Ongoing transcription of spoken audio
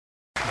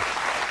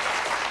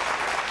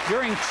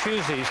During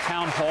Tuesday's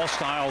town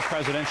hall-style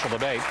presidential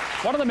debate,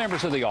 one of the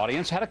members of the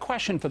audience had a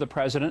question for the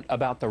president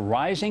about the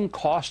rising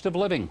cost of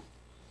living.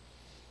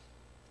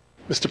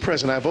 Mr.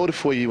 President, I voted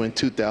for you in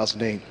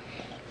 2008.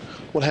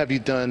 What have you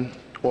done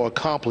or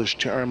accomplished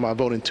to earn my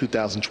vote in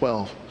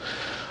 2012?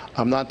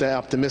 I'm not that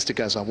optimistic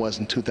as I was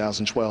in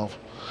 2012.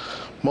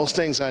 Most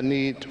things I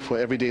need for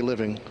everyday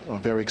living are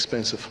very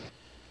expensive.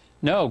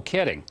 No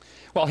kidding.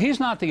 Well, he's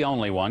not the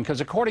only one,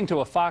 because according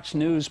to a Fox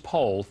News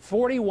poll,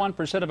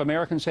 41% of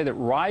Americans say that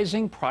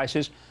rising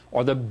prices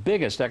are the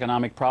biggest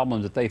economic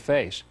problem that they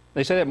face.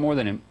 They say that more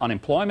than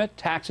unemployment,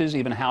 taxes,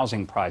 even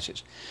housing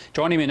prices.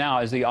 Joining me now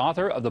is the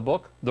author of the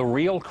book, The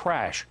Real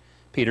Crash,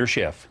 Peter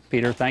Schiff.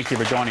 Peter, thank you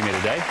for joining me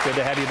today. Good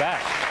to have you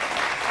back.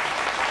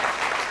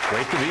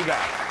 Great to be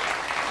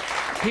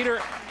back. Peter,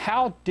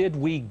 how did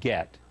we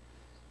get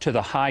to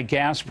the high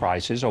gas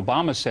prices?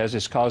 Obama says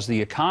it's because the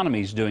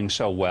economy's doing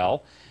so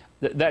well.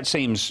 That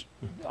seems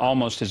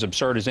almost as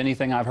absurd as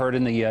anything I've heard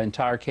in the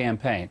entire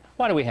campaign.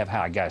 Why do we have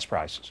high gas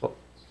prices?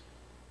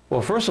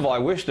 Well, first of all, I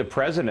wish the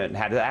president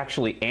had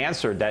actually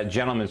answered that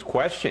gentleman's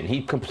question.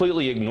 He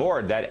completely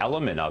ignored that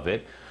element of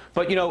it.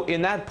 But, you know,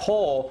 in that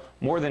poll,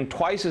 more than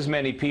twice as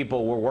many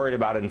people were worried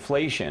about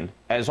inflation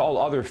as all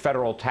other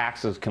federal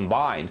taxes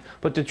combined.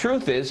 But the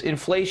truth is,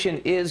 inflation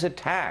is a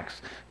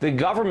tax. The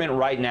government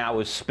right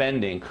now is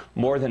spending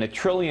more than $1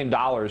 trillion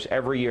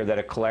every year that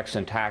it collects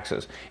in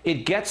taxes.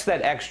 It gets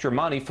that extra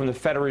money from the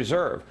Federal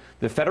Reserve.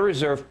 The Federal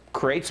Reserve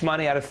creates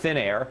money out of thin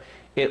air.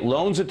 It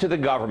loans it to the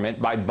government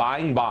by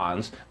buying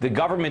bonds. The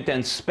government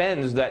then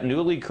spends that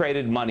newly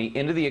created money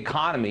into the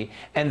economy,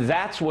 and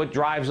that's what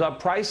drives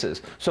up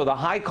prices. So the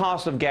high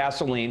cost of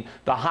gasoline,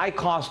 the high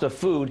cost of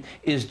food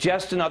is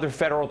just another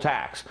federal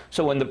tax.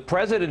 So when the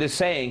president is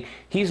saying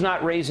he's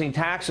not raising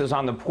taxes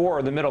on the poor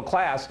or the middle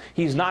class,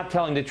 he's not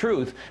telling the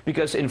truth,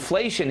 because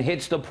inflation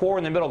hits the poor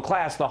and the middle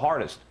class the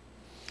hardest.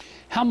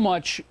 How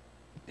much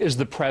is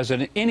the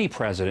president, any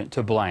president,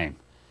 to blame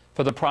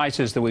for the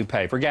prices that we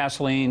pay for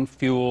gasoline,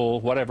 fuel,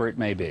 whatever it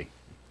may be?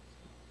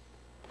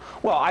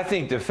 Well, I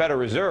think the Federal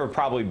Reserve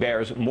probably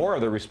bears more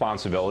of the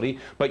responsibility,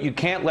 but you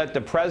can't let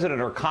the president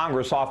or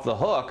Congress off the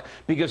hook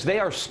because they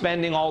are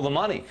spending all the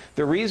money.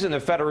 The reason the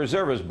Federal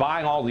Reserve is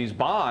buying all these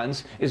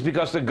bonds is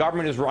because the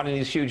government is running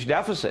these huge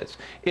deficits.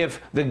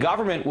 If the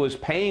government was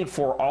paying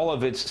for all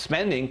of its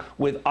spending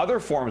with other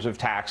forms of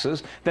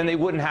taxes, then they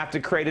wouldn't have to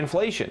create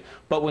inflation.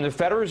 But when the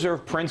Federal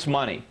Reserve prints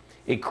money,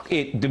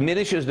 it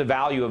diminishes the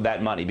value of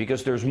that money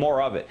because there's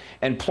more of it.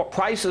 And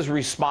prices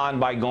respond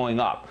by going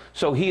up.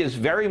 So he is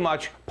very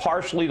much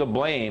partially to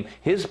blame.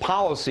 His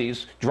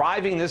policies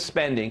driving this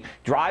spending,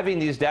 driving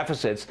these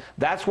deficits,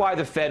 that's why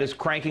the Fed is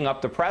cranking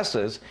up the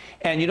presses.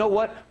 And you know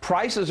what?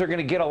 Prices are going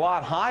to get a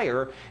lot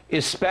higher,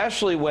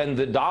 especially when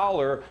the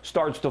dollar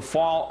starts to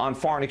fall on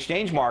foreign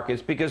exchange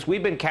markets, because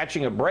we've been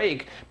catching a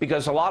break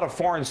because a lot of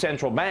foreign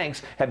central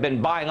banks have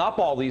been buying up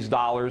all these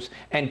dollars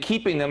and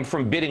keeping them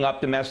from bidding up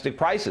domestic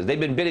prices.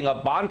 They've been bidding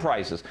up bond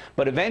prices,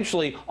 but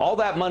eventually all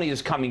that money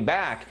is coming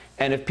back.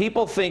 And if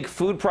people think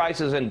food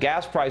prices and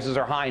gas prices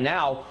are high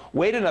now,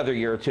 wait another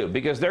year or two,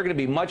 because they're going to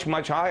be much,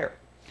 much higher.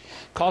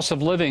 Cost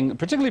of living,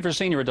 particularly for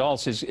senior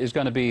adults, is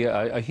going to be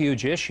a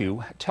huge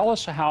issue. Tell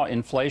us how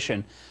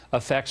inflation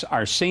affects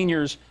our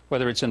seniors,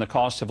 whether it's in the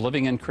cost of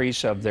living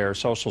increase of their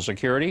Social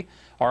Security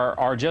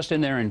or just in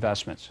their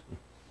investments.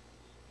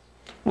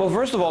 Well,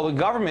 first of all, the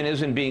government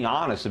isn't being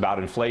honest about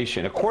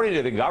inflation. According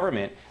to the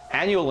government,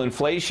 annual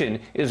inflation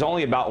is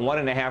only about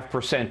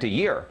 1.5% a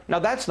year. Now,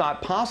 that's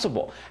not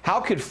possible. How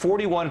could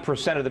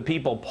 41% of the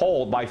people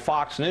polled by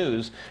Fox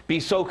News be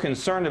so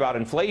concerned about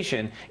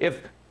inflation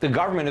if the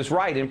government is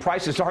right and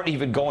prices aren't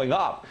even going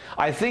up?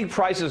 I think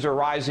prices are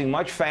rising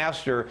much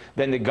faster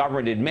than the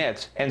government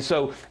admits. And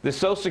so the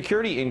Social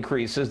Security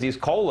increases, these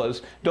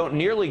COLAs, don't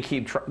nearly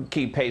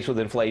keep pace with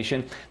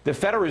inflation. The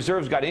Federal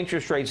Reserve's got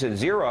interest rates at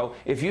zero.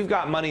 If you've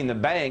got money in the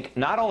bank,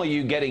 not only are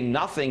you getting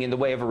nothing in the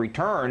way of a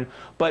return,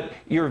 but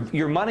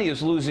your money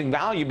is losing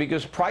value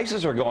because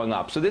prices are going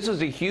up. So this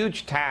is a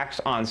huge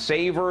tax on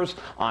savers,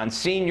 on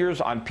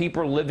seniors, on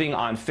people living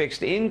on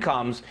fixed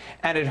incomes,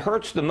 and it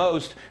hurts the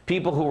most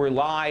people who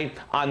rely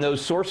on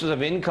those sources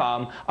of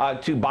income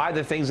to buy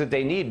the things that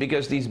they need,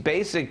 because these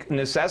basic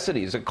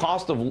necessities, the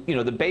cost of, you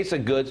know, the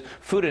basic goods,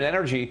 food and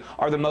energy,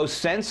 are the most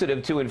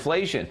sensitive to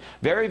inflation.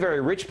 Very,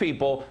 very rich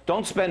people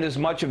don't spend as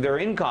much of their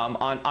income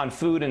on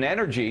food and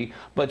energy,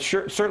 but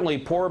certainly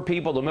poor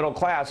people, the middle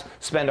class,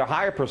 spend a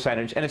higher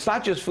percentage. And it's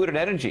not just food and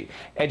energy.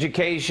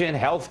 Education,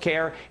 health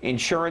care,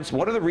 insurance.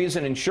 One of the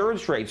reasons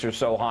insurance rates are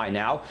so high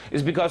now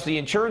is because the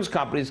insurance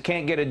companies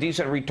can't get a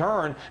decent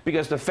return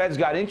because the Fed's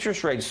got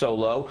interest rates so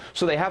low,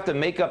 so they have to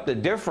make up the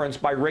difference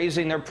by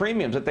raising their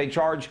premiums that they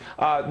charge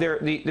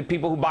the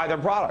people who buy their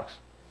products.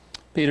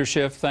 Peter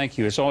Schiff, thank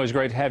you. It's always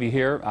great to have you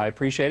here. I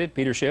appreciate it.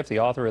 Peter Schiff, the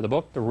author of the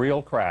book, The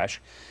Real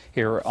Crash,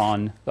 here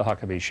on The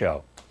Huckabee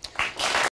Show.